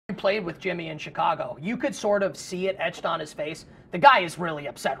played with Jimmy in Chicago, you could sort of see it etched on his face. The guy is really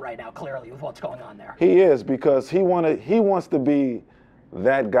upset right now, clearly, with what's going on there. He is, because he wants to be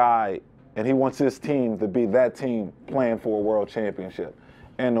that guy, and he wants his team to be that team playing for a world championship.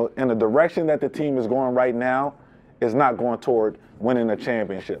 And the direction that the team is going right now is not going toward winning a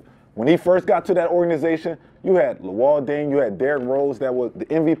championship. When he first got to that organization, you had Luol Deng, you had Derrick Rose, that was the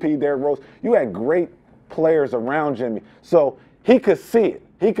MVP, Derrick Rose. You had great players around Jimmy. So he could see it.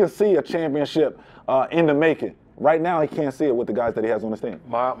 He could see a championship in the making. Right now, he can't see it with the guys that he has on his team.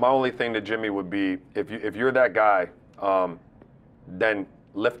 My only thing to Jimmy would be, if you're that guy, then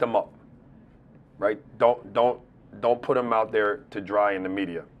lift him up, right? Don't put him out there to dry in the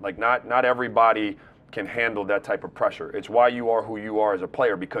media. Like, not everybody can handle that type of pressure. It's why you are who you are as a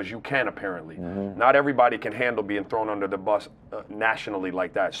player, because you can, apparently. Not everybody can handle being thrown under the bus nationally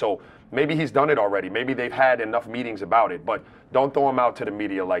like that. So maybe he's done it already. Maybe they've had enough meetings about it, but don't throw him out to the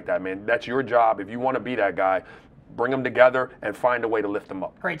media like that, man. That's your job. If you want to be that guy, bring them together and find a way to lift them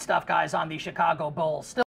up. Great stuff, guys, on the Chicago Bulls. Still